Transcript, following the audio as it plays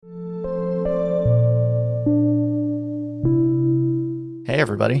Hey,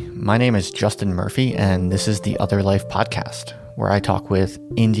 everybody. My name is Justin Murphy, and this is the Other Life podcast, where I talk with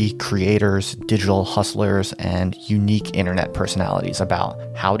indie creators, digital hustlers, and unique internet personalities about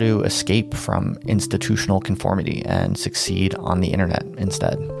how to escape from institutional conformity and succeed on the internet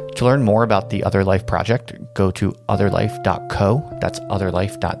instead. To learn more about the Other Life project, go to otherlife.co. That's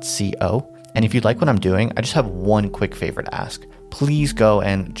otherlife.co. And if you'd like what I'm doing, I just have one quick favor to ask. Please go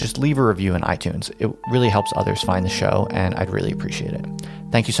and just leave a review in iTunes. It really helps others find the show, and I'd really appreciate it.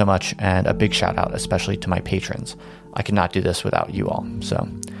 Thank you so much, and a big shout out, especially to my patrons. I could not do this without you all, so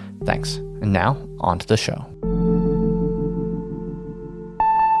thanks. And now, on to the show.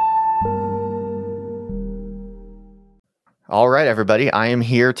 All right, everybody. I am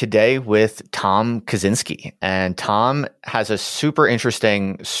here today with Tom Kaczynski, and Tom has a super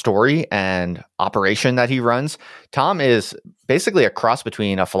interesting story and operation that he runs. Tom is basically a cross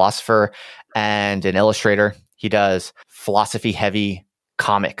between a philosopher and an illustrator. He does philosophy-heavy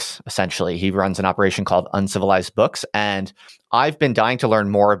comics, essentially. He runs an operation called Uncivilized Books, and I've been dying to learn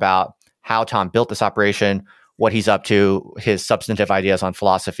more about how Tom built this operation, what he's up to, his substantive ideas on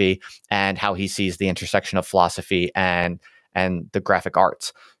philosophy, and how he sees the intersection of philosophy and the graphic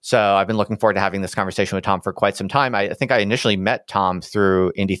arts. So I've been looking forward to having this conversation with Tom for quite some time. I think I initially met Tom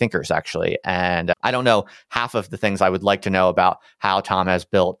through Indie Thinkers, actually. And I don't know half of the things I would like to know about how Tom has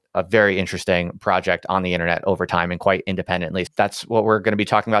built a very interesting project on the internet over time and quite independently. That's what we're going to be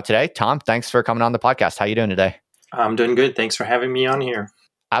talking about today. Tom, thanks for coming on the podcast. How are you doing today? I'm doing good. Thanks for having me on here.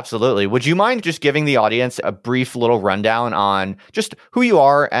 Absolutely. Would you mind just giving the audience a brief little rundown on just who you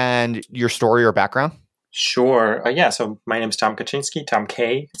are and your story or background? Sure. So my name is Tom Kaczynski, Tom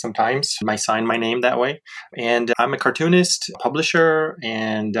K. Sometimes I sign my name that way. And I'm a cartoonist, publisher,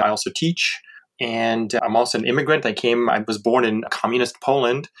 and I also teach. And I'm also an immigrant. I was born in communist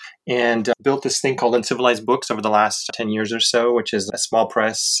Poland and built this thing called Uncivilized Books over the last 10 years or so, which is a small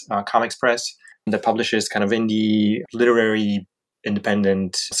press, comics press that publishes kind of indie literary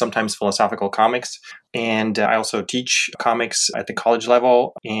independent, sometimes philosophical comics. And I also teach comics at the college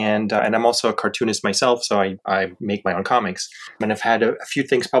level. And I'm also a cartoonist myself, so I make my own comics. And I've had a few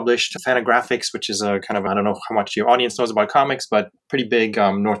things published. Fantagraphics, which is a kind of, I don't know how much your audience knows about comics, but pretty big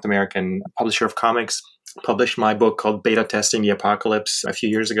North American publisher of comics. Published my book called Beta Testing the Apocalypse a few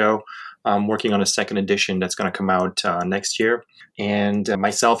years ago. I'm working on a second edition that's going to come out next year. And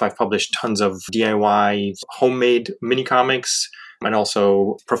myself, I've published tons of DIY homemade mini comics, and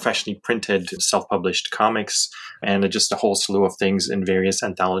also professionally printed self-published comics, and just a whole slew of things in various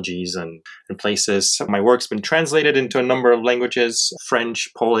anthologies and places. My work's been translated into a number of languages, French,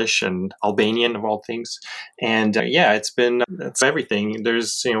 Polish, and Albanian of all things. And it's everything.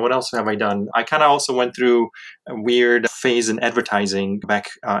 There's, what else have I done? I kind of also went through a weird phase in advertising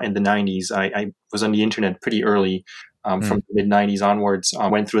back in the 90s. I was on the internet pretty early, from the mid 90s onwards.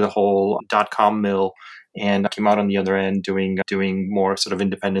 Went through the whole .com mill and came out on the other end doing more sort of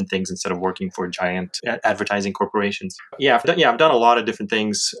independent things instead of working for giant advertising corporations. I've done a lot of different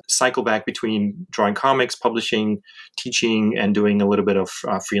things. Cycle back between drawing comics, publishing, teaching, and doing a little bit of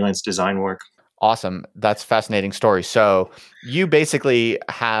freelance design work. Awesome. That's a fascinating story. So you basically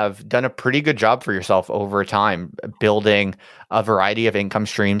have done a pretty good job for yourself over time, building a variety of income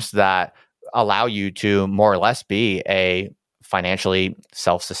streams that allow you to more or less be a financially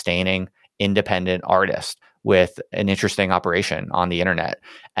self-sustaining, independent artist with an interesting operation on the internet.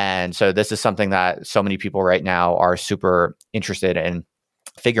 And so this is something that so many people right now are super interested in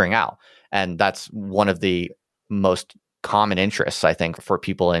figuring out. And that's one of the most common interests, I think, for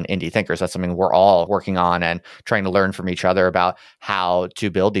people in Indie Thinkers. That's something we're all working on and trying to learn from each other about how to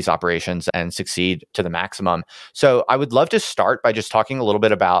build these operations and succeed to the maximum. So I would love to start by just talking a little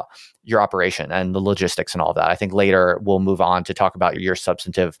bit about your operation and the logistics and all of that. I think later we'll move on to talk about your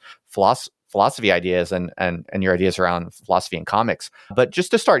substantive philosophy ideas and your ideas around philosophy and comics. But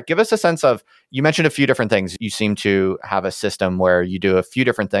just to start, give us a sense of, you mentioned a few different things. You seem to have a system where you do a few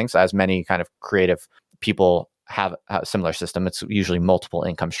different things, as many kind of creative people have a similar system. It's usually multiple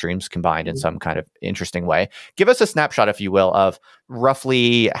income streams combined in some kind of interesting way. Give us a snapshot, if you will, of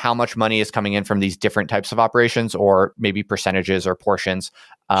roughly how much money is coming in from these different types of operations, or maybe percentages or portions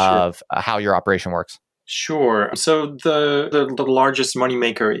of how your operation works. Sure. So the largest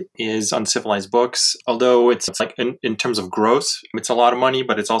moneymaker is Uncivilized Books, although it's like in terms of gross, it's a lot of money,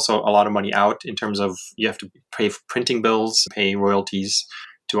 but it's also a lot of money out in terms of you have to pay for printing bills, pay royalties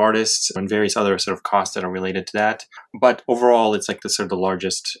to artists, and various other sort of costs that are related to that. But overall, it's like the sort of the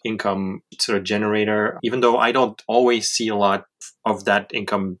largest income sort of generator, even though I don't always see a lot of that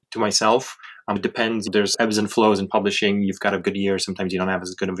income to myself. It depends. There's ebbs and flows in publishing. You've got a good year. Sometimes you don't have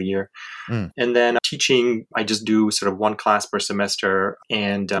as good of a year. And then teaching, I just do sort of one class per semester.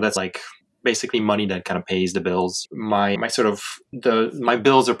 And that's like basically money that kind of pays the bills. My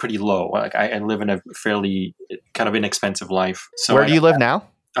bills are pretty low. Like I live in a fairly kind of inexpensive life. So where do you live now?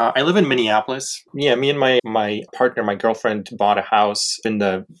 I live in Minneapolis. Yeah, me and my partner, my girlfriend, bought a house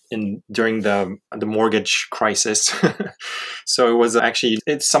during the mortgage crisis. So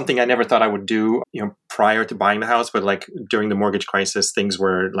it's something I never thought I would do, prior to buying the house, but like during the mortgage crisis, things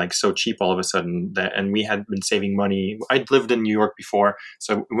were like so cheap all of a sudden and we had been saving money. I'd lived in New York before,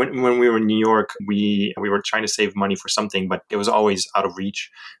 so when we were in New York, we were trying to save money for something, but it was always out of reach.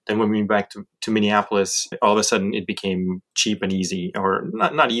 Then when we moved back to Minneapolis, all of a sudden it became cheap and easy, or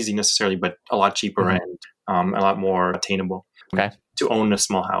not easy necessarily, but a lot cheaper and a lot more attainable. Okay. To own a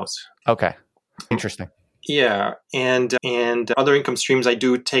small house. Okay. Interesting. Yeah, and other income streams, I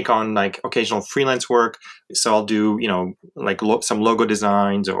do take on like occasional freelance work. So I'll do like some logo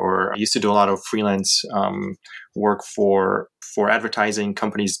designs, or I used to do a lot of freelance work for advertising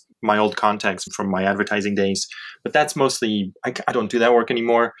companies, my old contacts from my advertising days. But that's mostly I don't do that work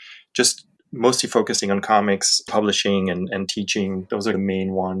anymore. Just mostly focusing on comics, publishing, and teaching. Those are the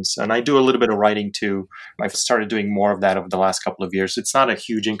main ones. And I do a little bit of writing too. I've started doing more of that over the last couple of years. It's not a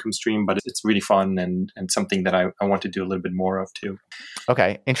huge income stream, but it's really fun and something that I want to do a little bit more of too.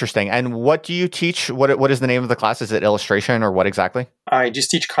 Okay, interesting. And what do you teach? What is the name of the class? Is it illustration or what exactly? I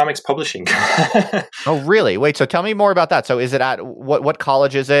just teach comics publishing. Oh, really? Wait, so tell me more about that. So is it at what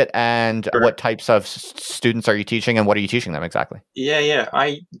college is it, and Sure. What types of students are you teaching, and what are you teaching them exactly?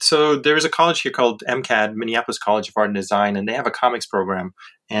 Yeah. So there is a college here called MCAD, Minneapolis College of Art and Design, and they have a comics program.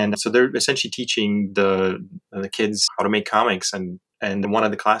 And so they're essentially teaching the kids how to make comics. And one of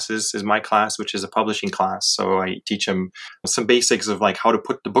the classes is my class, which is a publishing class. So I teach them some basics of like how to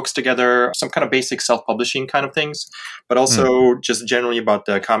put the books together, some kind of basic self-publishing kind of things, but also just generally about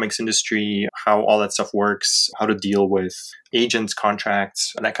the comics industry, how all that stuff works, how to deal with agents,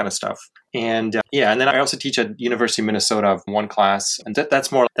 contracts, and that kind of stuff. And and then I also teach at University of Minnesota one class, and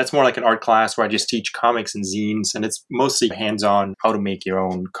that's more like an art class where I just teach comics and zines, and it's mostly hands-on how to make your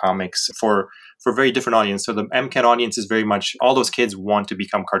own comics for a very different audience. So the MCAT audience is very much all those kids want to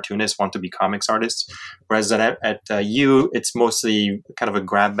become cartoonists, want to be comics artists, whereas at U, it's mostly kind of a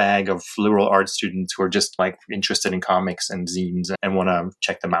grab bag of liberal arts students who are just like interested in comics and zines and want to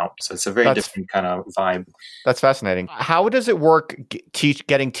check them out. So it's a very different kind of vibe. That's fascinating. How does it work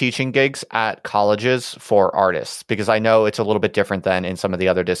getting teaching gigs at colleges for artists? Because I know it's a little bit different than in some of the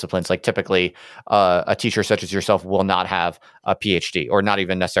other disciplines. Like typically, a teacher such as yourself will not have a PhD or not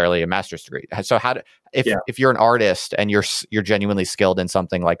even necessarily a master's degree. So if you're an artist and you're genuinely skilled in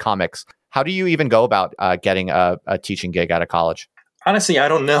something like comics, how do you even go about getting a teaching gig at a college? Honestly, I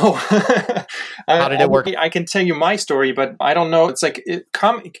don't know. How did it work? I can tell you my story, but I don't know. It's like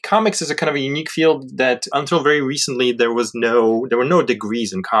comics is a kind of a unique field that until very recently there were no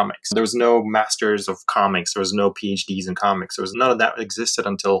degrees in comics. There was no masters of comics. There was no PhDs in comics. There was none of that existed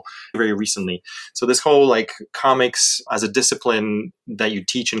until very recently. So this whole like comics as a discipline that you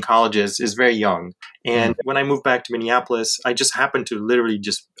teach in colleges is very young. And when I moved back to Minneapolis, I just happened to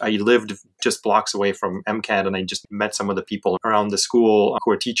I lived just blocks away from MCAD, and I just met some of the people around the school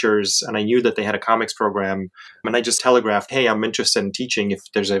who are teachers, and I knew that they had a comics program, and I just telegraphed, hey, I'm interested in teaching if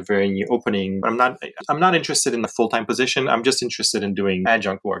there's a very new opening. I'm not interested in a full-time position. I'm just interested in doing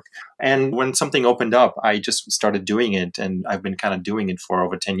adjunct work. And when something opened up, I just started doing it, and I've been kind of doing it for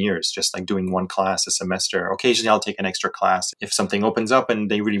over 10 years, just like doing one class a semester. Occasionally I'll take an extra class if something opens up and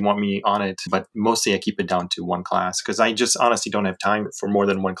they really want me on it, but mostly I keep it down to one class because I just honestly don't have time for more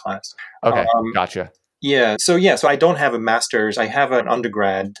than one class. Okay, gotcha. So I don't have a master's. I have an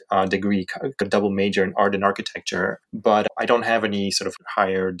undergrad degree, a double major in art and architecture, but I don't have any sort of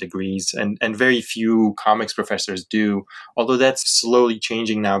higher degrees, and very few comics professors do, although that's slowly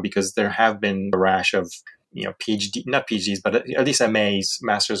changing now because there have been a rash of PhD, not PhDs, but at least MAs,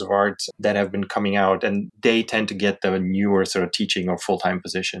 Masters of Arts, that have been coming out, and they tend to get the newer sort of teaching or full-time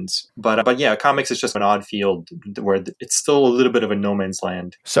positions. But yeah, comics is just an odd field where it's still a little bit of a no man's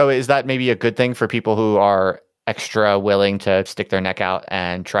land. So is that maybe a good thing for people who are extra willing to stick their neck out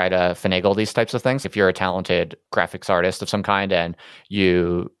and try to finagle these types of things? If you're a talented graphics artist of some kind and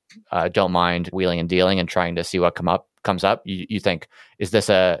you don't mind wheeling and dealing and trying to see what comes up, you think, is this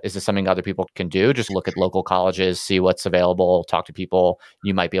something other people can do? Just look at local colleges, see what's available, talk to people,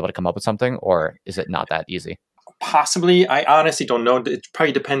 you might be able to come up with something, or is it not that easy? Possibly. I honestly don't know. It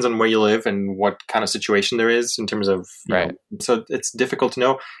probably depends on where you live and what kind of situation there is in terms of, Right. so it's difficult to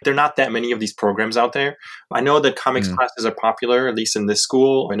know. There are not that many of these programs out there. I know that comics classes are popular, at least in this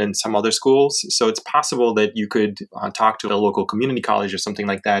school and in some other schools. So it's possible that you could talk to a local community college or something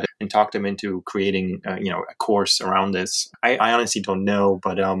like that and talk them into creating, a course around this. I honestly don't know,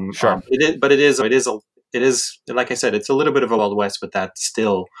 but Sure. it is, like I said, it's a little bit of a Wild West with that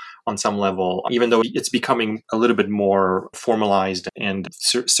still on some level, even though it's becoming a little bit more formalized and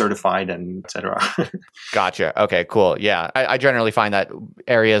certified and et cetera. Gotcha. Okay, cool. Yeah. I generally find that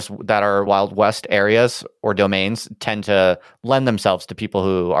areas that are Wild West areas or domains tend to lend themselves to people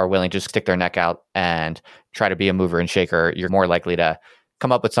who are willing to just stick their neck out and try to be a mover and shaker. You're more likely to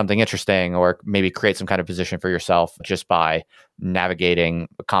come up with something interesting or maybe create some kind of position for yourself just by navigating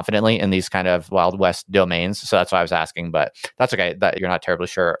confidently in these kind of Wild West domains. So that's why I was asking, but that's okay. That you're not terribly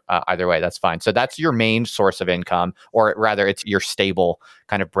sure either way. That's fine. So that's your main source of income, or rather it's your stable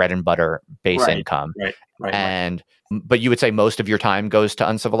kind of bread and butter base income. Right. And, but you would say most of your time goes to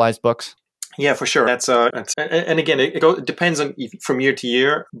Uncivilized Books? Yeah, for sure. That's and again, it depends on from year to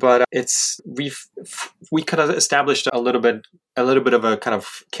year, but we kind of established a little bit of a kind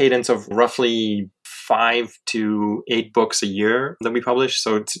of cadence of roughly 5 to 8 books a year that we publish.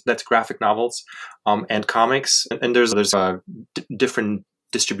 So that's graphic novels, and comics, and there's different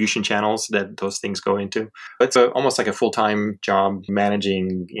distribution channels that those things go into. It's almost like a full-time job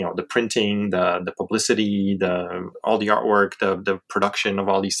managing, the printing, the publicity, all the artwork, the production of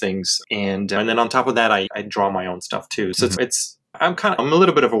all these things, and then on top of that, I draw my own stuff too. So I'm a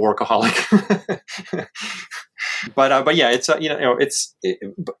little bit of a workaholic. But yeah, it's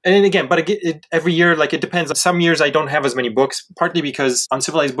and again, every year, like, it depends. Some years I don't have as many books, partly because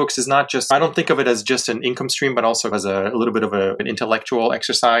Uncivilized Books is not just, I don't think of it as just an income stream, but also as a little bit of an intellectual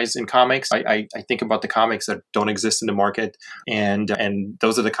exercise in comics. I think about the comics that don't exist in the market, and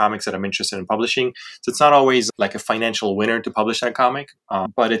those are the comics that I'm interested in publishing. So it's not always like a financial winner to publish that comic,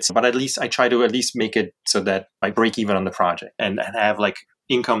 but at least I try to at least make it so that I break even on the project and have like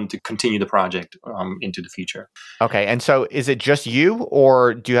income to continue the project into the future. Okay. And so is it just you,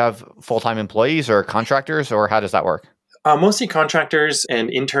 or do you have full-time employees or contractors, or how does that work? Mostly contractors and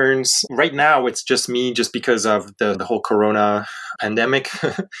interns. Right now, it's just me, just because of the whole Corona pandemic.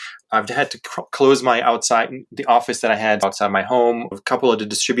 I've had to close the office that I had outside my home. A couple of the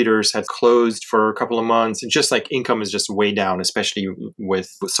distributors had closed for a couple of months. And just like income is just way down, especially with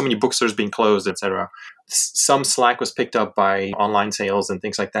so many bookstores being closed, etc. Some slack was picked up by online sales and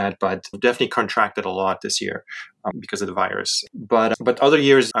things like that, but definitely contracted a lot this year because of the virus. But other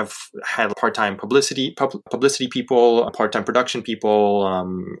years I've had part-time publicity people, part-time production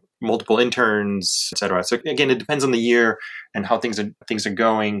people, multiple interns, etc. So again, it depends on the year and how things are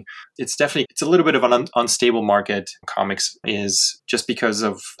going. It's a little bit of an unstable market. Comics is, just because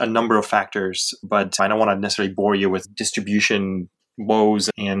of a number of factors, but I don't want to necessarily bore you with distribution woes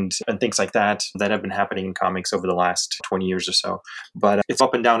and things like that have been happening in comics over the last 20 years or so. But it's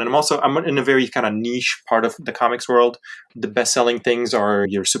up and down. And I'm in a very kind of niche part of the comics world. The best-selling things are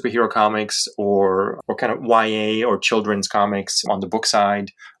your superhero comics or kind of YA or children's comics on the book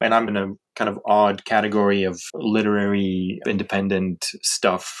side. And I'm in a kind of odd category of literary independent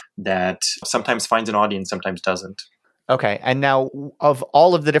stuff that sometimes finds an audience, sometimes doesn't. Okay. And now, of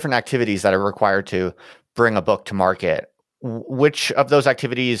all of the different activities that are required to bring a book to market, which of those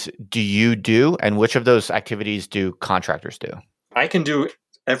activities do you do, and which of those activities do contractors do? I can do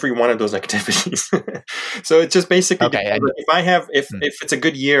every one of those activities. So it's just basically, okay. If it's a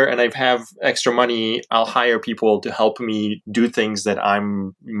good year and I have extra money, I'll hire people to help me do things that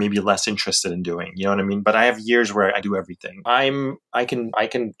I'm maybe less interested in doing. You know what I mean? But I have years where I do everything. I'm like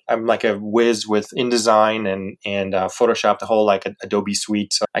a whiz with InDesign and Photoshop, the whole like Adobe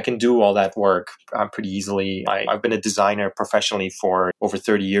suite. So I can do all that work pretty easily. I've been a designer professionally for over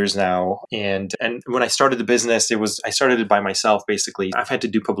 30 years now. And when I started the business, I started it by myself, basically. I've had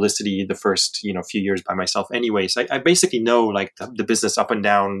to do publicity the first few years by myself anyway. So I basically know like the business up and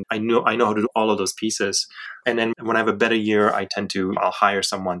down. I know how to do all of those pieces. And then when I have a better year, I'll hire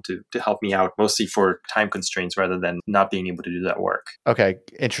someone to help me out, mostly for time constraints rather than not being able to do that work. Okay,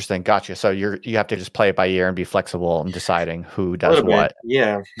 interesting. Gotcha. So you have to just play it by ear and be flexible in deciding who does what.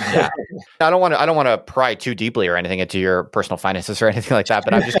 Yeah. I don't want to pry too deeply or anything into your personal finances or anything like that,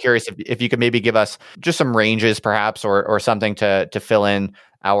 but I'm just curious if you could maybe give us just some ranges, perhaps, or something to fill in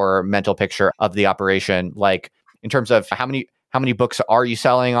our mental picture of the operation, like in terms of how many books are you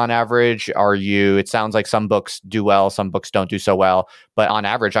selling on average? It sounds like some books do well, some books don't do so well, but on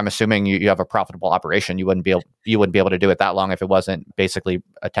average, I'm assuming you have a profitable operation. You wouldn't be able to do it that long if it wasn't basically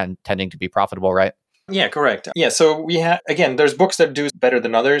tending to be profitable, right? Yeah, correct. Yeah, so we have, again, there's books that do better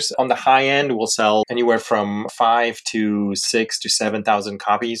than others. On the high end, we'll sell anywhere from 5 to 6 to 7,000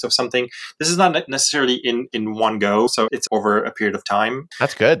 copies of something. This is not necessarily in one go, so it's over a period of time.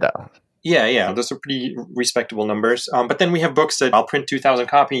 That's good though. Yeah, those are pretty respectable numbers. But then we have books that I'll print 2,000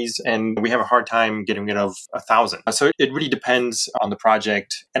 copies, and we have a hard time getting rid of 1,000. So it really depends on the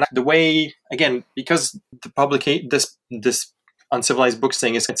project. And the way, again, because the publication, this Uncivilized Books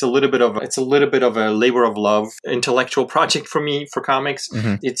thing is it's a little bit of a labor of love intellectual project for me for comics.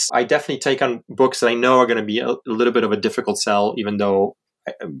 Mm-hmm. I definitely take on books that I know are going to be a little bit of a difficult sell, even though.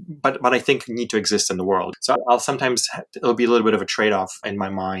 But I think need to exist in the world. So it'll be a little bit of a trade off in my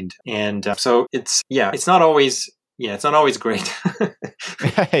mind, and so it's not always great.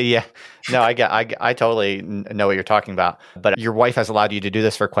 Yeah, no, I totally know what you're talking about. But your wife has allowed you to do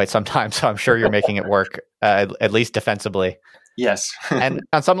this for quite some time, so I'm sure you're making it work at least defensibly. Yes. And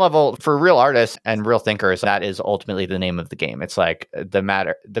on some level, for real artists and real thinkers, that is ultimately the name of the game. It's like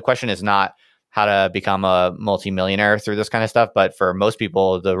the question is not how to become a multimillionaire through this kind of stuff. But for most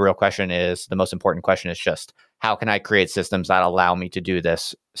people, the most important question is just, how can I create systems that allow me to do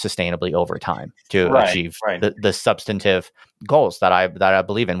this sustainably over time to achieve the substantive goals that I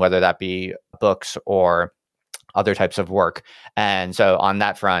believe in, whether that be books or other types of work. And so on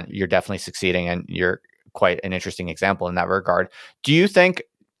that front, you're definitely succeeding, and you're quite an interesting example in that regard. Do you think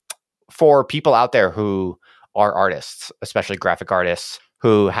for people out there who are artists, especially graphic artists,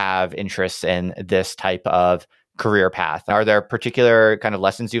 who have interests in this type of career path, are there particular kind of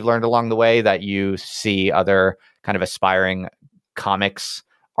lessons you've learned along the way that you see other kind of aspiring comics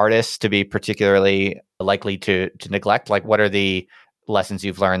artists to be particularly likely to neglect? Like, what are the lessons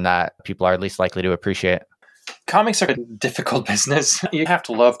you've learned that people are least likely to appreciate? Comics are a difficult business. You have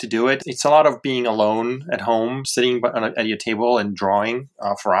to love to do it. It's a lot of being alone at home, sitting at your table and drawing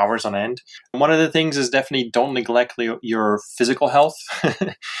for hours on end. One of the things is definitely don't neglect your physical health.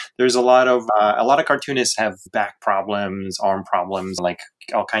 There's a lot of cartoonists have back problems, arm problems, like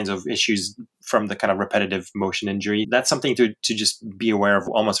all kinds of issues from the kind of repetitive motion injury. That's something to just be aware of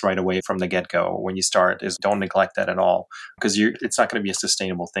almost right away from the get-go when you start, is don't neglect that at all, because it's not going to be a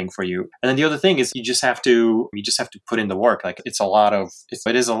sustainable thing for you. And then the other thing is you just have to put in the work. Like it's a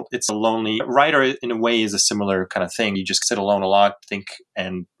lonely writer in a way is a similar kind of thing. You just sit alone a lot, think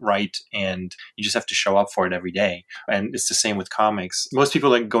and write, and you just have to show up for it every day. And it's the same with comics. Most people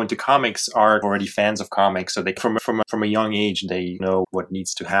that go into comics are already fans of comics, so they from a young age they know what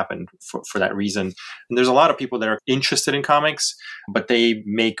needs to happen for that reason. And there's a lot of people that are interested in comics, but they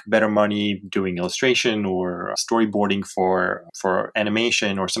make better money doing illustration or storyboarding for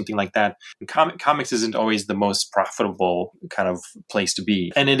animation or something like that. And comics isn't always the most profitable kind of place to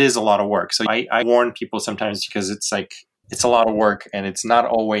be, and it is a lot of work. So I warn people sometimes, because it's a lot of work, and it's not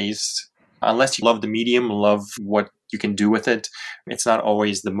always, unless you love the medium, love what you can do with it, it's not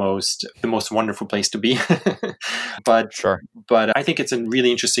always the most wonderful place to be. But Sure. But I think it's a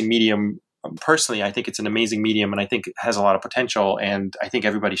really interesting medium. Personally, I think it's an amazing medium, and I think it has a lot of potential, and I think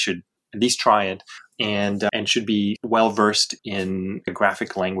everybody should at least try it, and should be well versed in the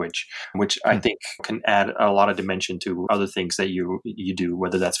graphic language, which I think can add a lot of dimension to other things that you do,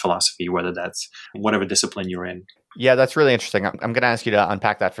 whether that's philosophy, whether that's whatever discipline you're in. Yeah, that's really interesting. I'm going to ask you to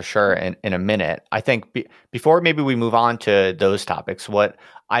unpack that for sure in a minute. I think before maybe we move on to those topics, what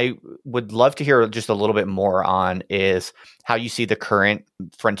I would love to hear just a little bit more on is how you see the current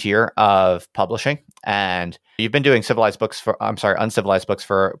frontier of publishing. And you've been doing Uncivilized Books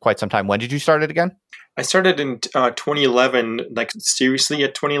for quite some time. When did you start it again? I started in 2011, like seriously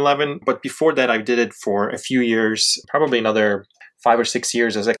at 2011. But before that, I did it for a few years, probably another 5 or 6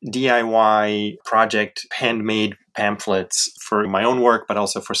 years as a DIY project, handmade pamphlets for my own work, but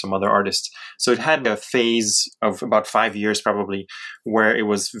also for some other artists. So it had a phase of about 5 years probably, where it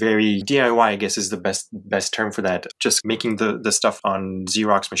was very DIY, I guess is the best term for that. Just making the stuff on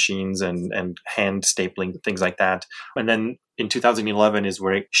Xerox machines and hand stapling, things like that. And then in 2011 is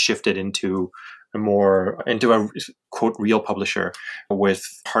where it shifted into a quote real publisher with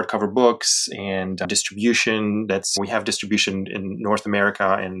hardcover books and distribution. We have distribution in North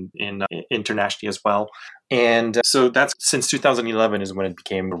America and in internationally as well. And so that's since 2011 is when it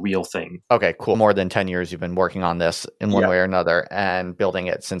became a real thing. Okay, cool. More than 10 years you've been working on this in one way or another and building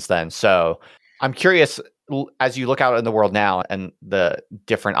it since then. So I'm curious, as you look out in the world now and the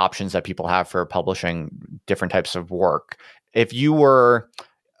different options that people have for publishing different types of work, if you were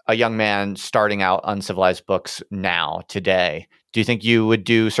a young man starting out Uncivilized Books now, today, do you think you would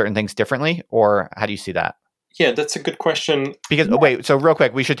do certain things differently, or how do you see that? Yeah, that's a good question. Because wait, so real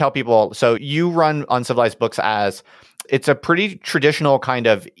quick, we should tell people. So you run Uncivilized Books as it's a pretty traditional kind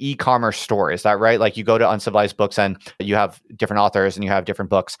of e-commerce store. Is that right? Like you go to Uncivilized Books and you have different authors and you have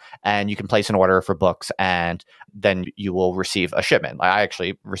different books and you can place an order for books and then you will receive a shipment. Like I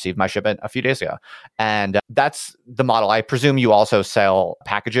actually received my shipment a few days ago. And that's the model. I presume you also sell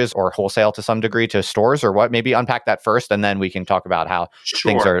packages or wholesale to some degree to stores or what? Maybe unpack that first and then we can talk about how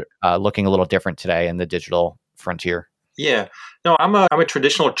things Sure. are looking a little different today in the digital frontier. Yeah. No, I'm a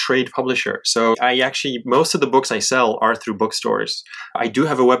traditional trade publisher. So I actually, most of the books I sell are through bookstores. I do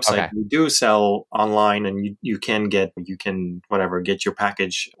have a website. Okay. We do sell online and you can get your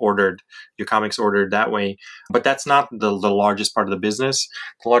package ordered, your comics ordered that way. But that's not the largest part of the business.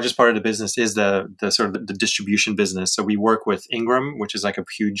 The largest part of the business is the sort of the distribution business. So we work with Ingram, which is like a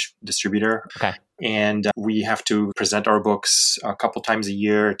huge distributor. Okay. And we have to present our books a couple times a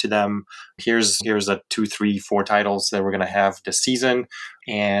year to them. Here's a 2, 3, 4 titles that we're going to have this season,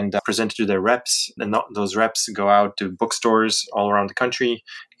 and present it to their reps. And those reps go out to bookstores all around the country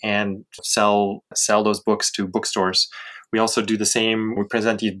and sell those books to bookstores. We also do the same. We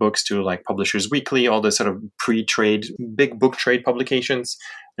present these books to like Publishers Weekly, all the sort of pre-trade, big book trade publications,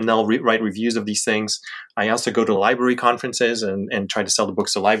 and they'll write reviews of these things. I also go to library conferences and try to sell the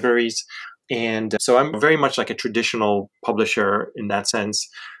books to libraries. And so I'm very much like a traditional publisher in that sense,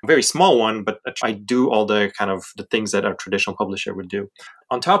 a very small one, but I do all the kind of the things that a traditional publisher would do.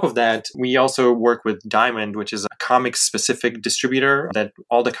 On top of that, we also work with Diamond, which is a comics-specific distributor that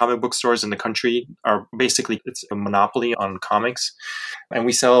all the comic book stores in the country are basically, it's a monopoly on comics. And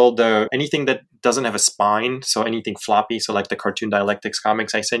we sell anything that doesn't have a spine, so anything floppy, so like the Cartoon Dialectics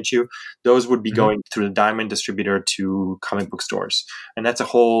comics I sent you, those would be going through the Diamond distributor to comic book stores. And that's a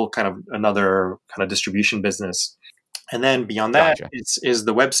whole kind of another kind of distribution business. And then beyond that is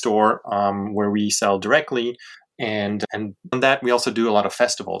the web store where we sell directly. And on that, we also do a lot of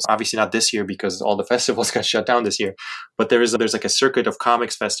festivals. Obviously not this year because all the festivals got shut down this year. But there's like a circuit of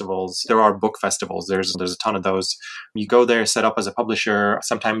comics festivals. There are book festivals. There's a ton of those. You go there, set up as a publisher.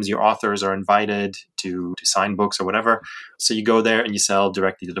 Sometimes your authors are invited to sign books or whatever. So you go there and you sell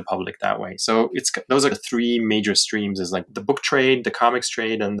directly to the public that way. So those are the 3 major streams: is like the book trade, the comics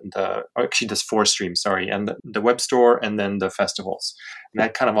trade, and actually there's 4 streams. Sorry, and the web store, and then the festivals. And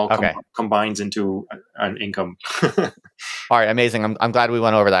that kind of all combines into an income. All right, amazing. I'm glad we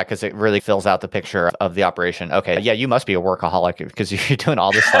went over that because it really fills out the picture of the operation. Okay, yeah, you must be a workaholic because you're doing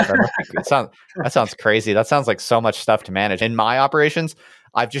all this stuff. That sounds crazy. That sounds like so much stuff to manage. In my operations,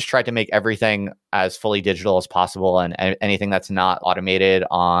 I've just tried to make everything as fully digital as possible, and anything that's not automated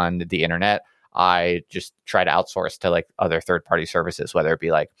on the internet, I just try to outsource to like other third-party services, whether it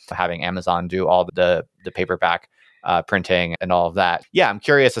be like having Amazon do all the paperback printing and all of that. Yeah, I'm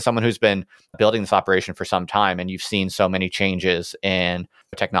curious, as someone who's been building this operation for some time and you've seen so many changes in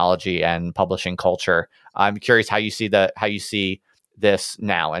technology and publishing culture, I'm curious how you see this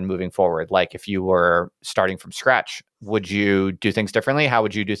now and moving forward. Like if you were starting from scratch, would you do things differently? How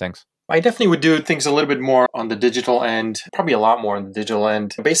would you do things? I definitely would do things a little bit more on the digital end, probably a lot more on the digital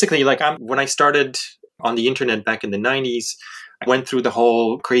end. Basically, like when I started on the internet back in the 90s, I went through the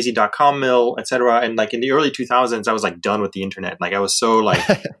whole crazy .com mill, et cetera. And like in the early 2000s, I was like done with the internet. Like I was so like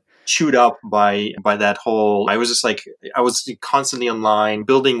chewed up by that whole, I was just like, I was constantly online,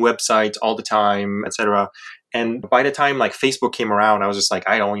 building websites all the time, et cetera. And by the time like Facebook came around, I was just like,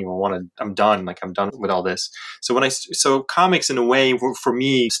 I don't even want to, I'm done. Like I'm done with all this. So comics in a way were for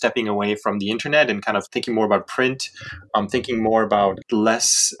me stepping away from the internet and kind of thinking more about print. I'm thinking more about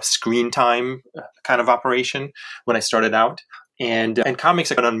less screen time kind of operation when I started out. And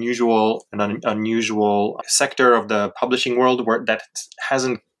comics are an unusual sector of the publishing world where that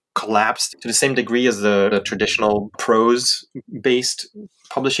hasn't collapsed to the same degree as the traditional prose-based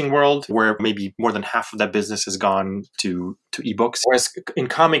publishing world, where maybe more than half of that business has gone to ebooks. Whereas in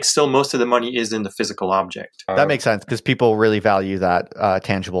comics, still most of the money is in the physical object. That makes sense because people really value that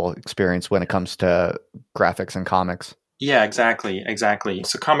tangible experience when it comes to graphics and comics. Yeah, exactly.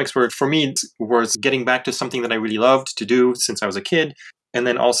 So comics for me, was getting back to something that I really loved to do since I was a kid. And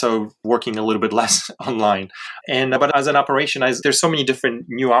then also working a little bit less online. But as an operation, there's so many different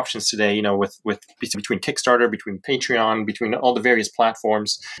new options today, you know, with between Kickstarter, between Patreon, between all the various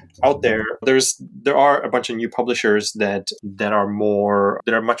platforms out there. There are a bunch of new publishers that are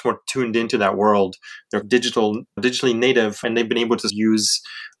much more tuned into that world. They're digitally native, and they've been able to use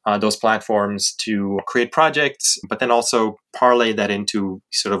those platforms to create projects, but then also parlay that into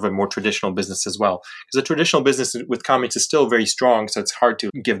sort of a more traditional business as well. Because the traditional business with comics is still very strong, so it's hard to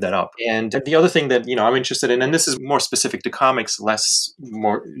give that up. And the other thing that I'm interested in, and this is more specific to comics, less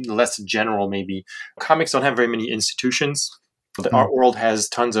general maybe. Comics don't have very many institutions. The art world has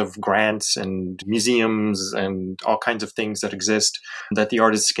tons of grants and museums and all kinds of things that exist that the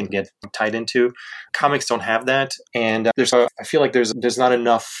artists can get tied into. Comics don't have that, and I feel like there's not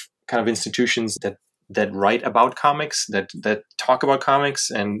enough kind of institutions that write about comics, that talk about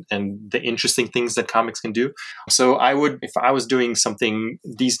comics and the interesting things that comics can do. So if I was doing something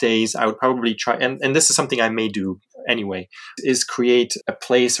these days, I would probably try, and this is something I may do anyway, is create a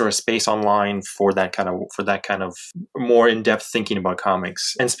place or a space online for that kind of more in-depth thinking about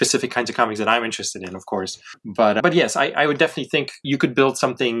comics and specific kinds of comics that I'm interested in, of course. But yes, I would definitely think you could build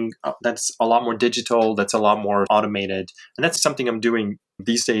something that's a lot more digital, that's a lot more automated, and that's something I'm doing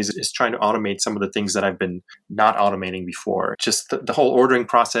these days, is trying to automate some of the things that I've been not automating before. Just the whole ordering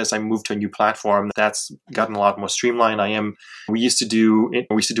process. I moved to a new platform that's gotten a lot more streamlined. We used to do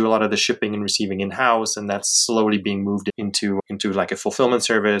a lot of the shipping and receiving in-house, and that's slowly being moved into like a fulfillment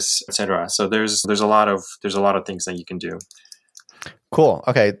service, etc. So there's a lot of things that you can do. Cool.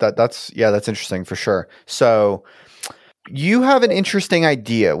 Okay, that's interesting for sure. So you have an interesting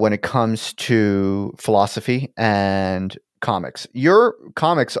idea when it comes to philosophy and comics. Your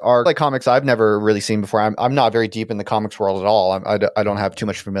comics are like comics I've never really seen before. I'm not very deep in the comics world at all. I don't have too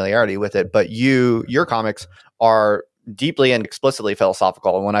much familiarity with it, but your comics are deeply and explicitly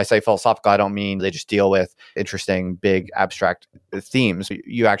philosophical. And when I say philosophical, I don't mean they just deal with interesting, big, abstract themes.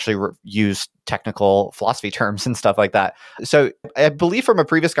 You actually use technical philosophy terms and stuff like that. So I believe from a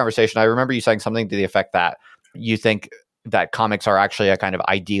previous conversation, I remember you saying something to the effect that you think that comics are actually a kind of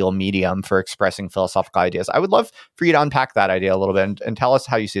ideal medium for expressing philosophical ideas. I would love for you to unpack that idea a little bit and tell us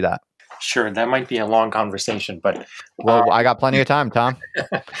how you see that. Sure, that might be a long conversation, but I got plenty of time, Tom.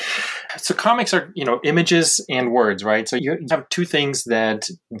 So comics are, images and words, right? So you have two things that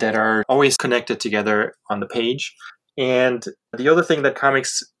are always connected together on the page. And the other thing that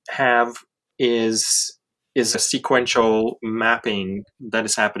comics have is a sequential mapping that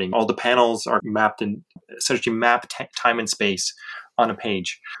is happening. All the panels are mapped and essentially map time and space on a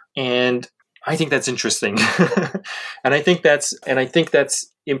page. And I think that's interesting. and I think that's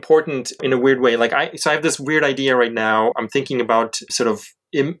important in a weird way. So I have this weird idea right now. I'm thinking about sort of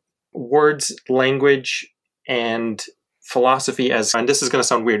words, language, and philosophy and this is going to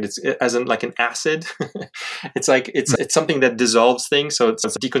sound weird, it's as in like an acid. it's something that dissolves things, so it's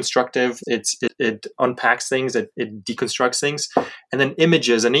deconstructive, it unpacks things, it deconstructs things. And then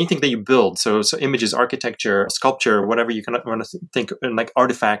images and anything that you build, so images, architecture, sculpture, whatever you can want to think, and like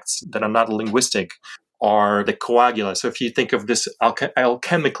artifacts that are not linguistic, are the coagula. So if you think of this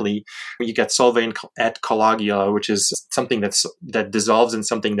alchemically, you get solvent et coagula, which is something that dissolves in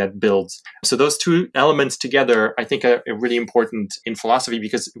something that builds. So those two elements together, I think, are really important in philosophy,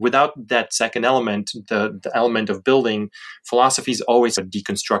 because without that second element, the element of building, philosophy is always a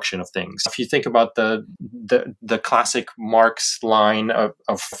deconstruction of things. If you think about the classic Marx line of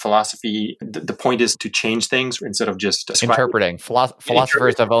philosophy, the point is to change things instead of just interpreting.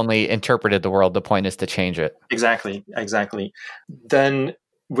 Philosophers have only interpreted the world. The point is to change it. Exactly. Then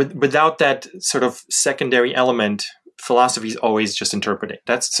without that sort of secondary element, philosophy is always just interpreting.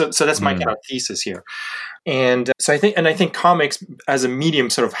 That's my kind of thesis here. And so I think comics as a medium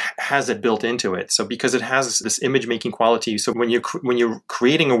sort of has it built into it. So because it has this image making quality, so when you're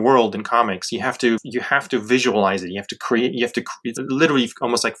creating a world in comics, you have to visualize it. You have to it's literally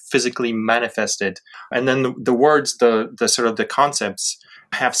almost like physically manifest it. And then the words, the sort of the concepts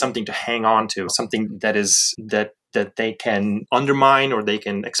have something to hang on to, something that they can undermine, or they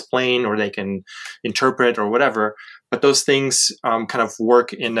can explain, or they can interpret, or whatever. But those things kind of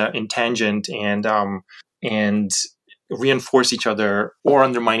work in tangent and reinforce each other or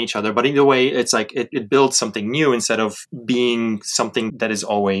undermine each other. But either way, it's like it builds something new instead of being something that is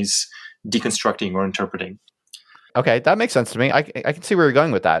always deconstructing or interpreting. Okay, that makes sense to me. I can see where you're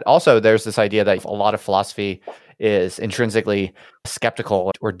going with that. Also, there's this idea that a lot of philosophy is intrinsically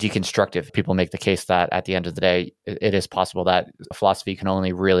skeptical or deconstructive. People make the case that at the end of the day, it is possible that philosophy can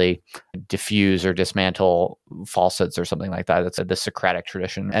only really diffuse or dismantle falsehoods or something like that. It's the Socratic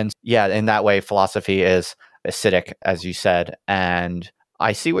tradition. And yeah, in that way, philosophy is acidic, as you said. And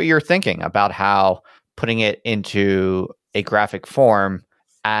I see what you're thinking about how putting it into a graphic form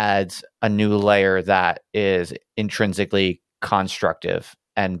adds a new layer that is intrinsically constructive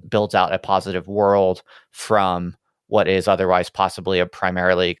and builds out a positive world from what is otherwise possibly a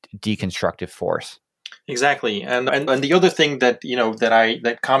primarily deconstructive force. Exactly. And the other thing that,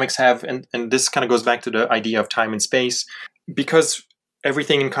 that comics have, and this kind of goes back to the idea of time and space, because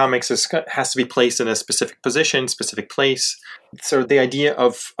everything in comics has to be placed in a specific position, specific place. So the idea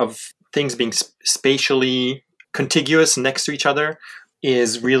of things being spatially contiguous next to each other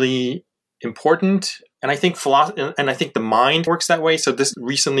is really important. And I think and I think the mind works that way. So this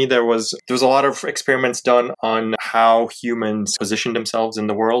recently there was a lot of experiments done on how humans position themselves in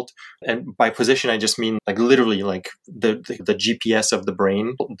the world. And by position, I just mean like literally like the GPS of the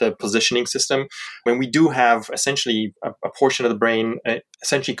brain, the positioning system. When we do have essentially a portion of the brain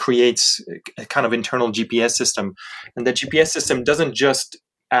essentially creates a kind of internal GPS system. And the GPS system doesn't just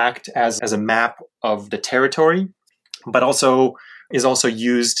act as a map of the territory, but is also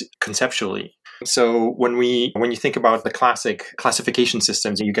used conceptually. So when you think about the classic classification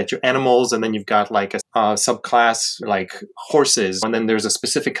systems, you get your animals, and then you've got like a subclass like horses, and then there's a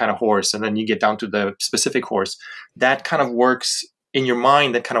specific kind of horse, and then you get down to the specific horse. That kind of works in your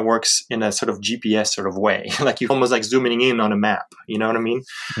mind. That kind of works in a sort of GPS sort of way, like you almost like zooming in on a map. You know what I mean?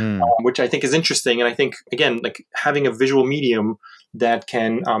 Which I think is interesting, and I think again, like having a visual medium that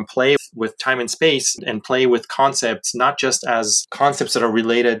can play with time and space and play with concepts, not just as concepts that are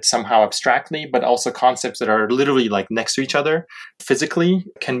related somehow abstractly, but also concepts that are literally like next to each other physically,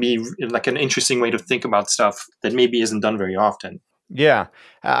 can be like an interesting way to think about stuff that maybe isn't done very often. Yeah.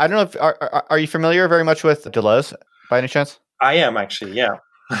 I don't know if, are you familiar very much with Deleuze by any chance? I am actually, yeah.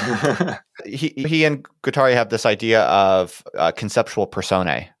 He and Guattari have this idea of conceptual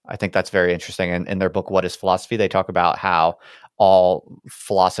personae. I think that's very interesting. In their book, What is Philosophy? They talk about how all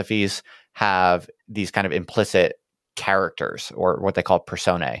philosophies have these kind of implicit characters, or what they call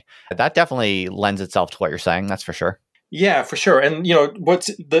personae. That definitely lends itself to what you're saying. That's for sure. Yeah, for sure. And I don't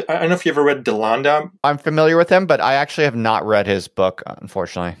know if you ever read DeLanda. I'm familiar with him, but I actually have not read his book,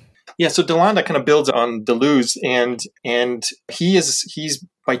 unfortunately. Yeah, so DeLanda kind of builds on Deleuze, and he's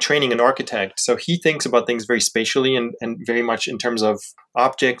by training an architect. So he thinks about things very spatially and very much in terms of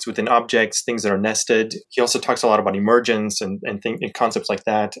objects within objects, things that are nested. He also talks a lot about emergence and concepts like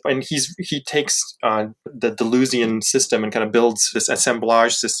that. And he takes the Deleuzian system and kind of builds this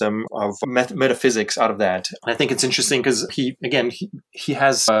assemblage system of metaphysics out of that. And I think it's interesting because he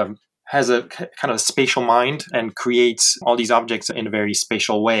has a kind of spatial mind and creates all these objects in a very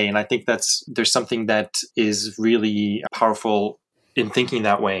spatial way. And I think there's something that is really powerful in thinking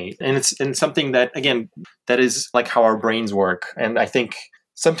that way. And it's something that, again, that is like how our brains work. And I think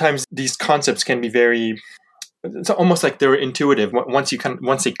sometimes these concepts can be it's almost like they're intuitive. Once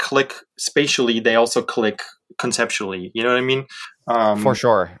they click spatially, they also click conceptually. You know what I mean? For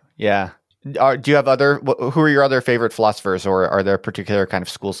sure. Yeah. Do you have who are your other favorite philosophers, or are there particular kind of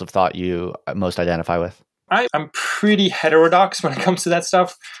schools of thought you most identify with? I'm pretty heterodox when it comes to that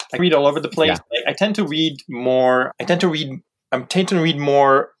stuff. I read all over the place. Yeah. I tend to read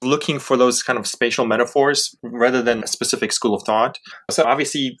more looking for those kind of spatial metaphors rather than a specific school of thought. So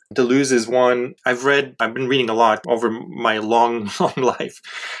obviously Deleuze is one. I've been reading a lot over my long life.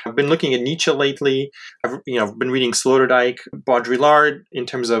 I've been looking at Nietzsche lately. I've been reading Sloterdijk, Baudrillard in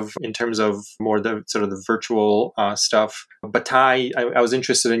terms of more the sort of the virtual stuff. Bataille, I was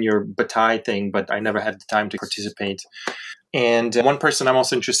interested in your Bataille thing, but I never had the time to participate. And one person I'm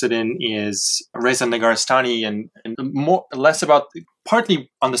also interested in is Reza Negarestani, and less about, partly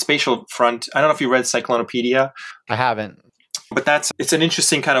on the spatial front. I don't know if you read Cyclonopedia. I haven't. But it's an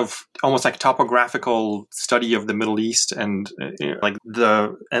interesting kind of almost like topographical study of the Middle East and like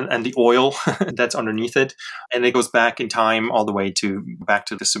the oil that's underneath it. And it goes back in time all the way back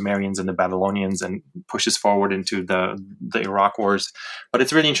to the Sumerians and the Babylonians and pushes forward into the Iraq wars. But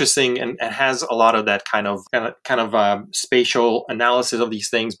it's really interesting and has a lot of that kind of spatial analysis of these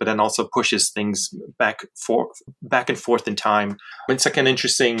things, but then also pushes things back and forth in time. It's like an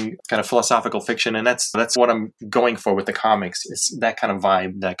interesting kind of philosophical fiction, and that's what I'm going for with the comics. It's that kind of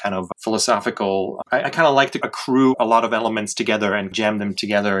vibe, that kind of philosophical. I kind of like to accrue a lot of elements together and jam them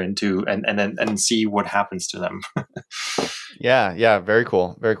together into and see what happens to them. Yeah, very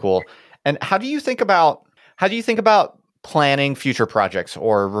cool, very cool. And how do you think about planning future projects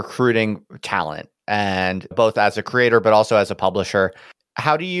or recruiting talent, and both as a creator but also as a publisher?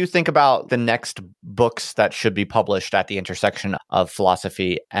 How do you think about the next books that should be published at the intersection of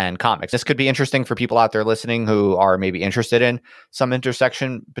philosophy and comics? This could be interesting for people out there listening who are maybe interested in some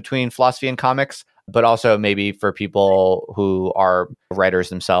intersection between philosophy and comics, but also maybe for people who are writers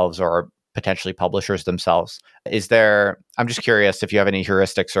themselves or potentially publishers themselves. I'm just curious if you have any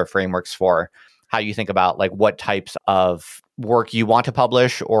heuristics or frameworks for how you think about like what types of work you want to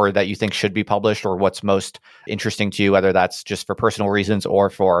publish or that you think should be published, or what's most interesting to you, whether that's just for personal reasons or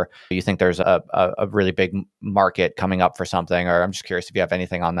for you think there's a really big market coming up for something. Or I'm just curious if you have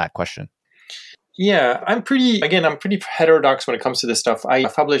anything on that question. Yeah, I'm pretty heterodox when it comes to this stuff. I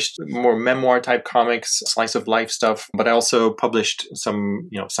published more memoir type comics, slice of life stuff, but I also published some,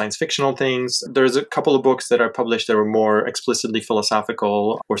 science fictional things. There's a couple of books that I published that were more explicitly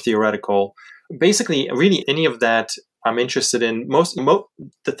philosophical or theoretical. Basically, really any of that I'm interested in.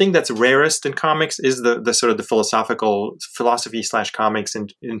 The thing that's rarest in comics is the sort of the philosophy/comics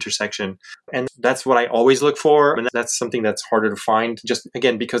intersection, and that's what I always look for. And that's something that's harder to find, just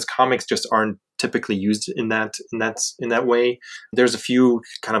again because comics just aren't typically used in that way. There's a few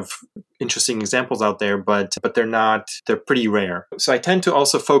kind of interesting examples out there, but they're pretty rare. So I tend to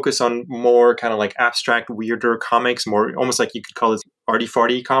also focus on more kind of like abstract, weirder comics, more almost like you could call it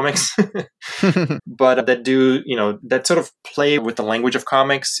arty-farty comics, but that do, that sort of play with the language of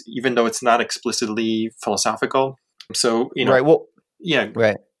comics, even though it's not explicitly philosophical. So, right. Well, yeah.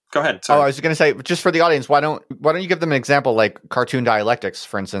 Right. Go ahead. Sorry. Oh, I was going to say, just for the audience, why don't you give them an example, like Cartoon Dialectics,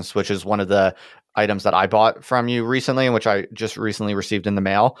 for instance, which is one of the items that I bought from you recently, and which I just recently received in the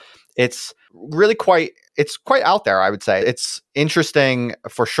mail. It's really quite out there, I would say. It's interesting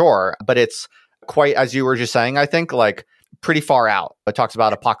for sure, but it's quite, as you were just saying, I think, like pretty far out. It talks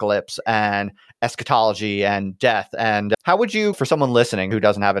about apocalypse and eschatology and death. And how would you, for someone listening who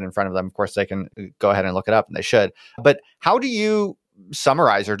doesn't have it in front of them, of course, they can go ahead and look it up, and they should. But how do you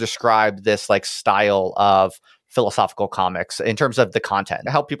summarize or describe this like style of philosophical comics in terms of the content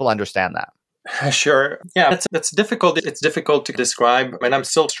to help people understand that? Sure. Yeah, that's difficult. It's difficult to describe, and I'm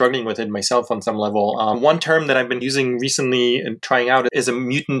still struggling with it myself on some level. One term that I've been using recently and trying out is a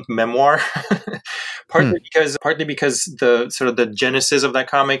mutant memoir. partly because the sort of the genesis of that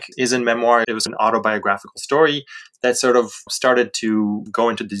comic is in memoir. It was an autobiographical story that sort of started to go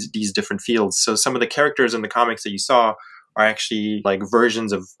into these different fields. So some of the characters in the comics that you saw are actually like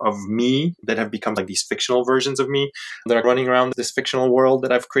versions of me that have become like these fictional versions of me that are running around this fictional world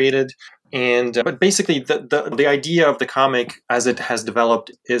that I've created. And but basically the idea of the comic as it has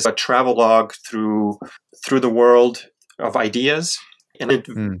developed is a travelogue through the world of ideas. And it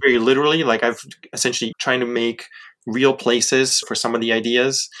very literally, like I've essentially trying to make real places for some of the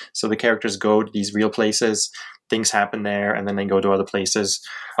ideas. So the characters go to these real places, things happen there, and then they go to other places.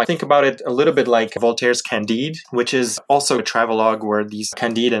 I think about it a little bit like Voltaire's Candide, which is also a travelogue where these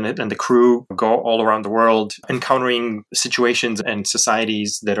Candide and the crew go all around the world, encountering situations and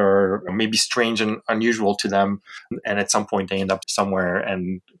societies that are maybe strange and unusual to them. And at some point they end up somewhere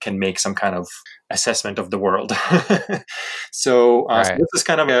and can make some kind of assessment of the world. So this is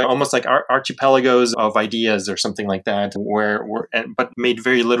kind of almost like archipelagos of ideas or something like that, but made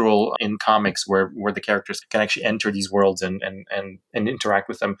very literal in comics, where the characters can actually enter these worlds and interact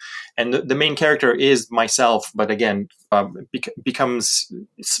with them. And the main character is myself, but again, becomes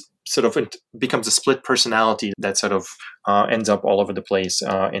a split personality that sort of ends up all over the place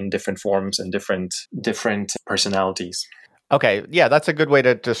in different forms and different personalities. Okay. Yeah, that's a good way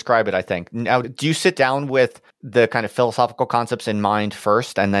to describe it, I think. Now, do you sit down with the kind of philosophical concepts in mind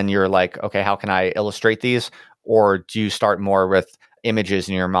first, and then you're like, okay, how can I illustrate these? Or do you start more with images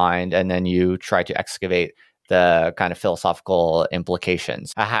in your mind, and then you try to excavate the kind of philosophical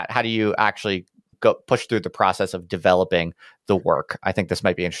implications? How do you actually push through the process of developing the work? I think this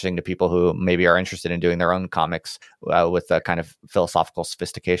might be interesting to people who maybe are interested in doing their own comics with a kind of philosophical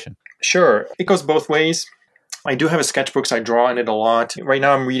sophistication. Sure. It goes both ways. I do have a sketchbook, so I draw in it a lot. Right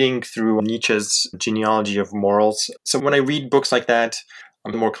now I'm reading through Nietzsche's Genealogy of Morals. So when I read books like that,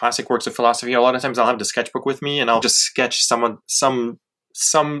 the more classic works of philosophy, a lot of times I'll have the sketchbook with me and I'll just sketch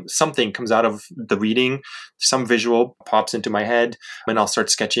something comes out of the reading, some visual pops into my head, and I'll start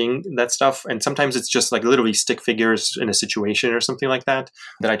sketching that stuff. And sometimes it's just like literally stick figures in a situation or something like that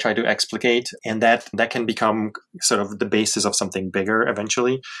I try to explicate, and that can become sort of the basis of something bigger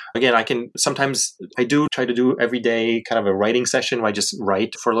eventually. Again, I do try to do every day kind of a writing session where I just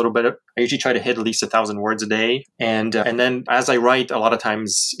write for a little bit. I usually try to hit at least 1,000 words a day, and then as I write, a lot of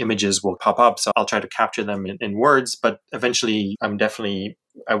times images will pop up, so I'll try to capture them in words. But eventually,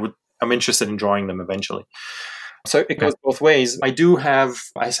 I'm interested in drawing them eventually. So it goes both ways. I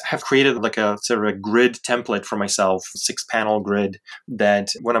have created like a sort of a grid template for myself, 6-panel grid, that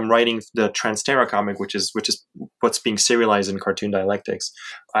when I'm writing the Transterra comic, which is what's being serialized in Cartoon Dialectics,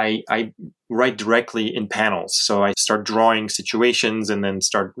 I write directly in panels. So I start drawing situations and then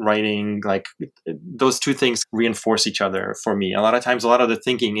start writing. Like those two things reinforce each other for me. A lot of times, a lot of the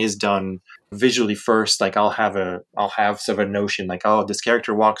thinking is done visually first. Like I'll have sort of a notion like, oh, this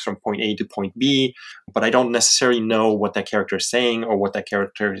character walks from point A to point B, but I don't necessarily know what that character is saying or what that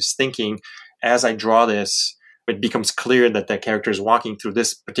character is thinking. As I draw this, it becomes clear that that character is walking through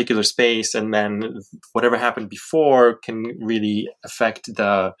this particular space, and then whatever happened before can really affect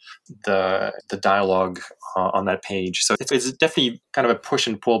the dialogue on that page. So it's definitely kind of a push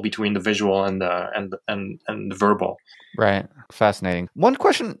and pull between the visual and the verbal. Right. Fascinating. One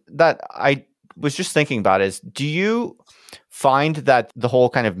question that I was just thinking about is, do you find that the whole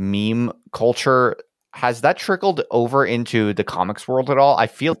kind of meme culture, has that trickled over into the comics world at all? I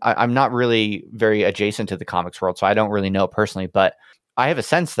feel I'm not really very adjacent to the comics world, so I don't really know personally, but I have a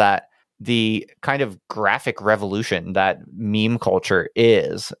sense that the kind of graphic revolution that meme culture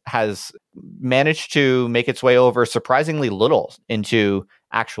has managed to make its way over surprisingly little into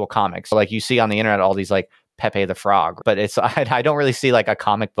actual comics. So like you see on the internet all these like Pepe the Frog, but I don't really see like a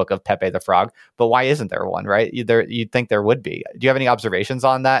comic book of Pepe the Frog. But why isn't there one, right? You'd think there would be. Do you have any observations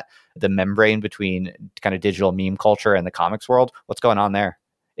on that? The membrane between kind of digital meme culture and the comics world? What's going on there,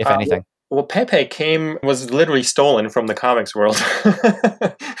 if anything? Well, Pepe was literally stolen from the comics world.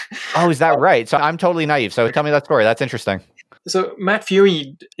 Oh, is that right? So I'm totally naive. So tell me that story. That's interesting. So Matt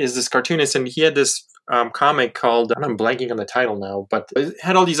Fury is this cartoonist, and he had this comic called, I'm blanking on the title now, but it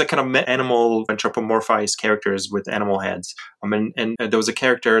had all these like kind of animal anthropomorphized characters with animal heads. And there was a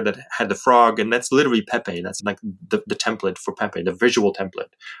character that had the frog, and that's literally Pepe. That's like the template for Pepe, the visual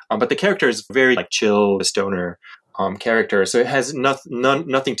template. But the character is very like chill, stoner character. So it has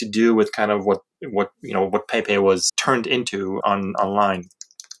nothing to do with kind of what Pepe was turned into online.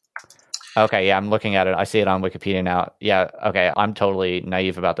 Okay, yeah, I'm looking at it. I see it on Wikipedia now. Yeah, okay, I'm totally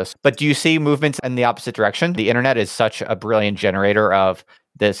naive about this. But do you see movements in the opposite direction? The internet is such a brilliant generator of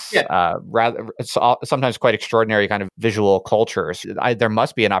this rather sometimes quite extraordinary kind of visual cultures. There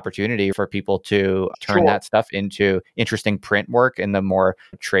must be an opportunity for people to turn that stuff into interesting print work in the more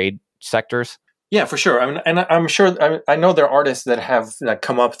trade sectors. Yeah, for sure. I'm sure. I know there are artists that have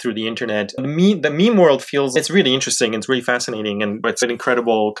come up through the internet. The meme world it's really interesting. It's really fascinating, and it's an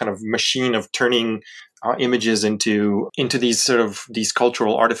incredible kind of machine of turning images into these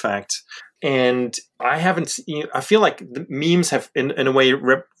cultural artifacts. And I feel like the memes have in a way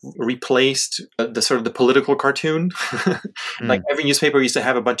replaced the sort of the political cartoon. Like every newspaper used to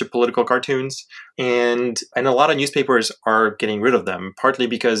have a bunch of political cartoons, and a lot of newspapers are getting rid of them, partly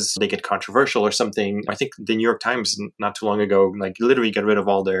because they get controversial or something. I think the New York Times not too long ago like literally got rid of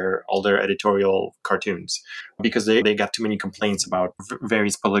all their editorial cartoons because they got too many complaints about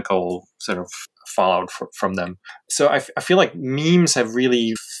various political sort of fallout from them. So I feel like memes have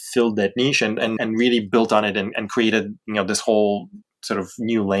really filled that niche and really built on it and created this whole sort of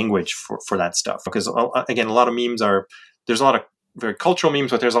new language for that stuff. Because again, a lot of memes there's a lot of very cultural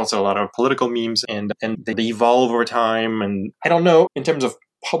memes, but there's also a lot of political memes, and they evolve over time. And I don't know, in terms of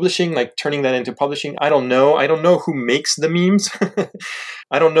publishing, like turning that into publishing, I don't know who makes the memes.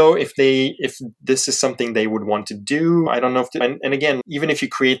 I don't know if this is something they would want to do. I don't know and again, even if you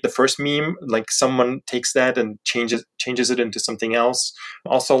create the first meme, like someone takes that and changes it into something else.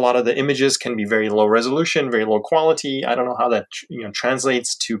 Also, a lot of the images can be very low resolution, very low quality. I don't know how that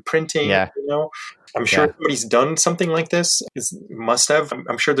translates to printing. Yeah. I'm sure somebody's done something like this. Must have.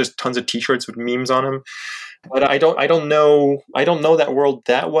 I'm sure there's tons of T-shirts with memes on them. But I don't know that world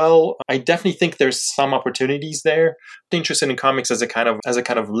that well. I definitely think there's some opportunities there. I'm interested in comics as a kind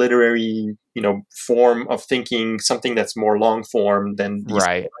of literary, form of thinking, something that's more long form than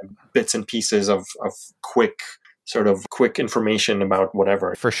these bits and pieces of quick information about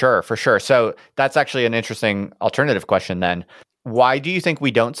whatever. For sure. So that's actually an interesting alternative question then. Why do you think we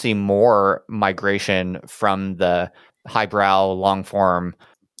don't see more migration from the highbrow, long form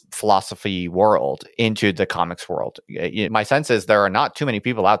philosophy world into the comics world? My sense is there are not too many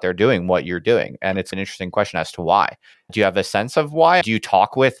people out there doing what you're doing. And it's an interesting question as to why. Do you have a sense of why? Do you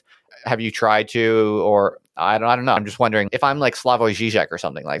talk with, have you tried to, or I don't know. I'm just wondering if I'm like Slavoj Žižek or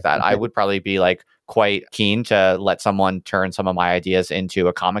something like that, I would probably be like quite keen to let someone turn some of my ideas into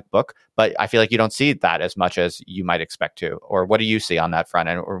a comic book. But I feel like you don't see that as much as you might expect to. Or what do you see on that front?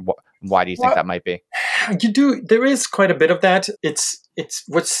 And or why do you think that might be? You do. There is quite a bit of that.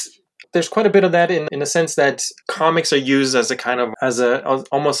 There's quite a bit of that in the sense that comics are used as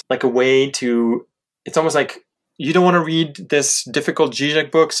almost like a way to. It's almost like you don't want to read this difficult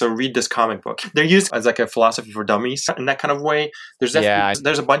Zizek book, so read this comic book. They're used as like a philosophy for dummies in that kind of way. There's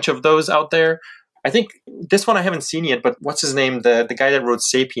a bunch of those out there. I think this one I haven't seen yet, but what's his name? The guy that wrote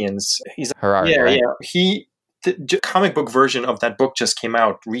 *Sapiens*. He's Harari, right? Yeah. the comic book version of that book just came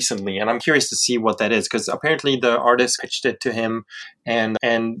out recently, and I'm curious to see what that is, because apparently the artist pitched it to him and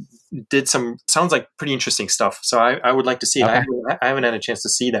did some, sounds like pretty interesting stuff. So I would like to see it. Okay. I haven't had a chance to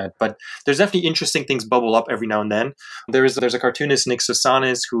see that, but there's definitely interesting things bubble up every now and then. There's a cartoonist, Nick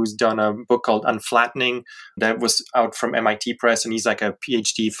Sosanis, who's done a book called Unflattening that was out from MIT Press, and he's like a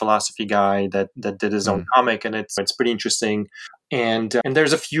PhD philosophy guy that did his own comic, and it's pretty interesting. And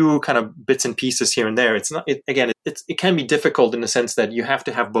there's a few kind of bits and pieces here and there. It's not, it can be difficult in the sense that you have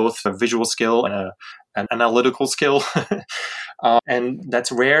to have both a visual skill and an analytical skill. And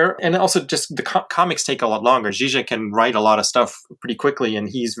that's rare. And also just the comics take a lot longer. Zizek can write a lot of stuff pretty quickly, and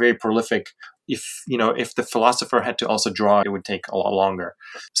he's very prolific. If the philosopher had to also draw, it would take a lot longer.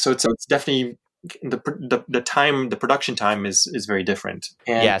 So it's definitely the production time is very different.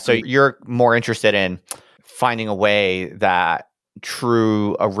 And so you're more interested in finding a way that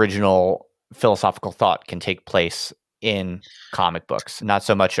true original philosophical thought can take place in comic books, not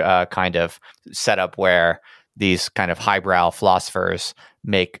so much a kind of setup where these kind of highbrow philosophers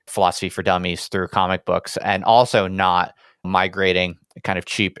make philosophy for dummies through comic books, and also not migrating kind of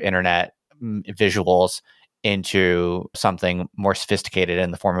cheap internet visuals into something more sophisticated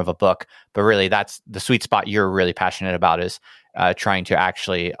in the form of a book. But really, that's the sweet spot you're really passionate about, is trying to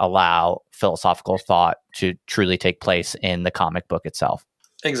actually allow philosophical thought to truly take place in the comic book itself.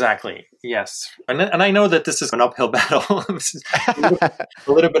 Exactly. Yes. And I know that this is an uphill battle. a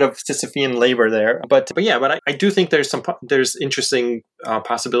little bit of Sisyphean labor there. But I do think there's interesting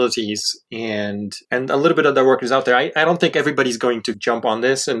possibilities, and a little bit of that work is out there. I don't think everybody's going to jump on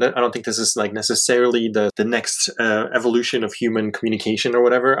this, and I don't think this is like necessarily the next evolution of human communication or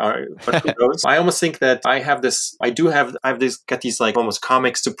whatever. But who knows? I almost think that I have these like almost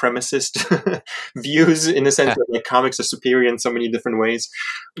comic supremacist views, in the sense that like comics are superior in so many different ways.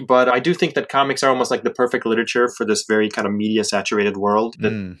 But I do think that comics are almost like the perfect literature for this very kind of media saturated world.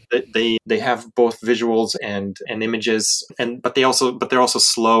 That they have both visuals and images, but they're also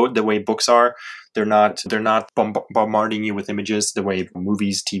slow the way books are. They're not bombarding you with images the way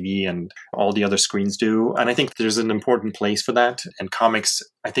movies, TV, and all the other screens do. And I think there's an important place for that. And comics,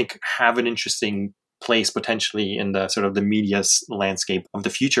 I think, have an interesting place potentially in the sort of the media landscape of the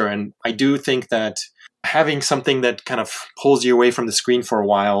future. And I do think that having something that kind of pulls you away from the screen for a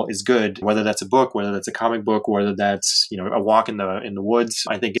while is good, whether that's a book, whether that's a comic book, whether that's, a walk in the woods,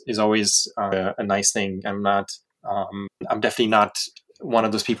 I think is always a nice thing. I'm definitely not one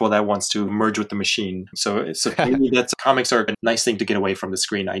of those people that wants to merge with the machine. So for me, comics are a nice thing to get away from the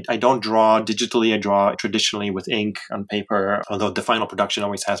screen. I don't draw digitally. I draw traditionally with ink on paper, although the final production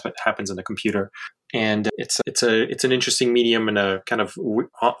always happens in the computer. And it's an interesting medium and a kind of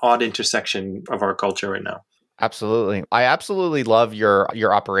odd intersection of our culture right now. Absolutely. I absolutely love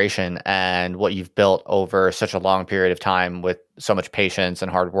your operation and what you've built over such a long period of time with so much patience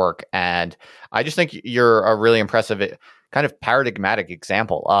and hard work. And I just think you're a really impressive, kind of paradigmatic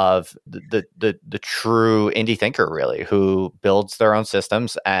example of the true indie thinker, really, who builds their own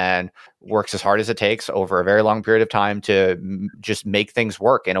systems and works as hard as it takes over a very long period of time to just make things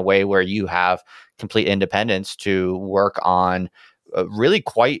work in a way where you have complete independence to work on a really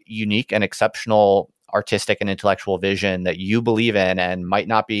quite unique and exceptional artistic and intellectual vision that you believe in, and might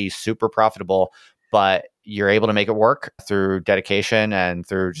not be super profitable, but you're able to make it work through dedication and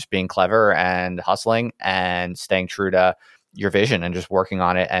through just being clever and hustling and staying true to your vision and just working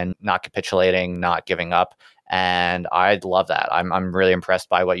on it and not capitulating, not giving up. And I love that. I'm really impressed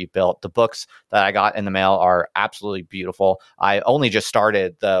by what you built. The books that I got in the mail are absolutely beautiful. I only just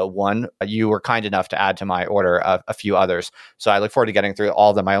started the one. You were kind enough to add to my order a few others. So I look forward to getting through all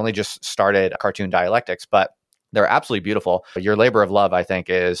of them. I only just started Cartoon Dialectics, but they're absolutely beautiful. Your labor of love, I think,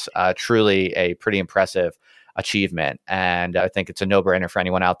 is truly a pretty impressive achievement. And I think it's a no-brainer for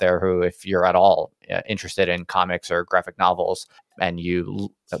anyone out there who, if you're at all interested in comics or graphic novels and you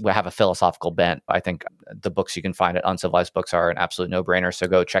have a philosophical bent, I think the books you can find at Uncivilized Books are an absolute no-brainer. So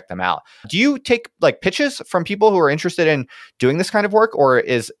go check them out. Do you take like pitches from people who are interested in doing this kind of work, or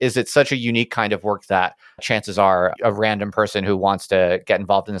is it such a unique kind of work that chances are a random person who wants to get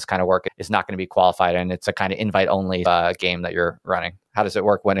involved in this kind of work is not going to be qualified, and it's a kind of invite-only game that you're running? How does it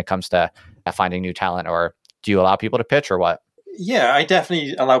work when it comes to finding new talent, or do you allow people to pitch, or what? Yeah, I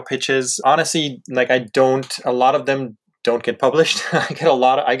definitely allow pitches. Honestly, like a lot of them don't get published. I get a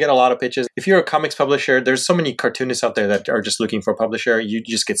lot of pitches. If you're a comics publisher, there's so many cartoonists out there that are just looking for a publisher. You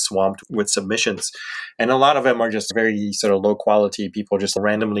just get swamped with submissions. And a lot of them are just very sort of low quality people just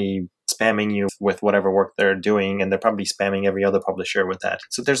randomly spamming you with whatever work they're doing, and they're probably spamming every other publisher with that.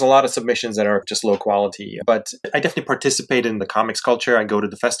 So there's a lot of submissions that are just low quality. But I definitely participate in the comics culture. I go to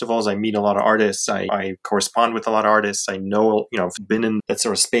the festivals. I meet a lot of artists. I correspond with a lot of artists. I know, I've been in that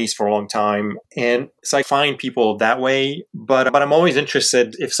sort of space for a long time. And so I find people that way. But I'm always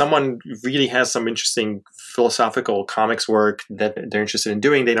interested if someone really has some interesting philosophical comics work that they're interested in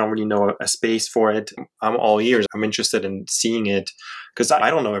doing, they don't really know a space for it. I'm all ears. I'm interested in seeing it because I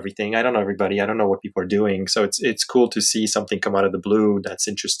don't know everything. I don't know everybody. I don't know what people are doing. So it's cool to see something come out of the blue that's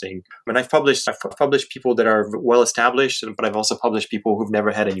interesting. And I've published people that are well established, but I've also published people who've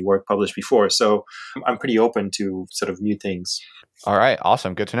never had any work published before. So I'm pretty open to sort of new things. All right.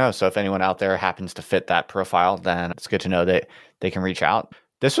 Awesome. Good to know. So if anyone out there happens to fit that profile, then it's good to know that they can reach out.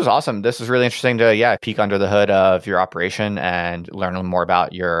 This was awesome. This is really interesting to, peek under the hood of your operation and learn more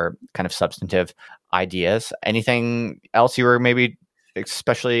about your kind of substantive ideas. Anything else you were maybe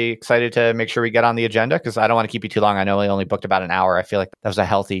especially excited to make sure we get on the agenda? Because I don't want to keep you too long. I know we only booked about an hour. I feel like that was a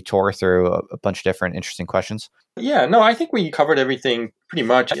healthy tour through a bunch of different interesting questions. Yeah, no, I think we covered everything pretty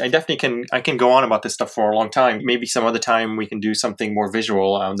much. I definitely can go on about this stuff for a long time. Maybe some other time we can do something more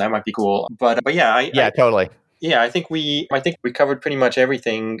visual. That might be cool. But yeah, totally. Yeah, I think we covered pretty much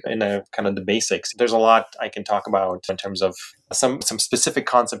everything in the kind of the basics. There's a lot I can talk about in terms of some specific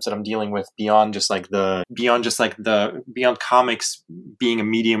concepts that I'm dealing with beyond comics being a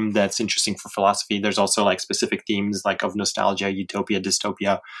medium that's interesting for philosophy. There's also like specific themes like of nostalgia, utopia,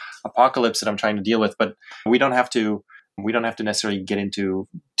 dystopia, apocalypse that I'm trying to deal with. But we don't have to necessarily get into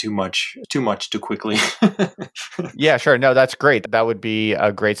too much too quickly. Yeah, sure. No, that's great. That would be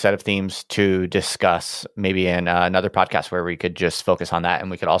a great set of themes to discuss maybe in another podcast where we could just focus on that. And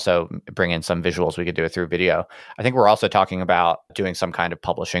we could also bring in some visuals. We could do it through video. I think we're also talking about doing some kind of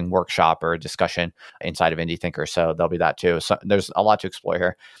publishing workshop or discussion inside of Indie Thinker. So there'll be that too. So there's a lot to explore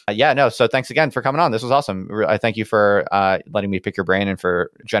here. So thanks again for coming on. This was awesome. I thank you for letting me pick your brain and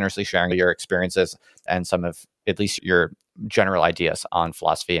for generously sharing your experiences and some of at least your general ideas on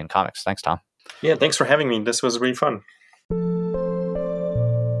philosophy and comics. Thanks, Tom. Yeah, thanks for having me. This was really fun.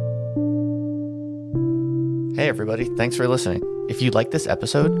 Hey, everybody. Thanks for listening. If you like this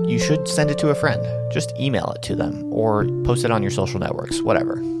episode, you should send it to a friend. Just email it to them or post it on your social networks,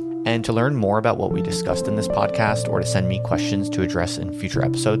 whatever. And to learn more about what we discussed in this podcast or to send me questions to address in future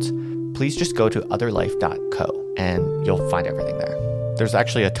episodes, please just go to otherlife.co and you'll find everything there. There's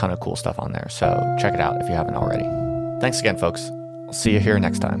actually a ton of cool stuff on there, so check it out if you haven't already. Thanks again, folks. I'll see you here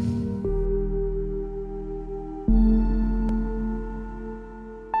next time.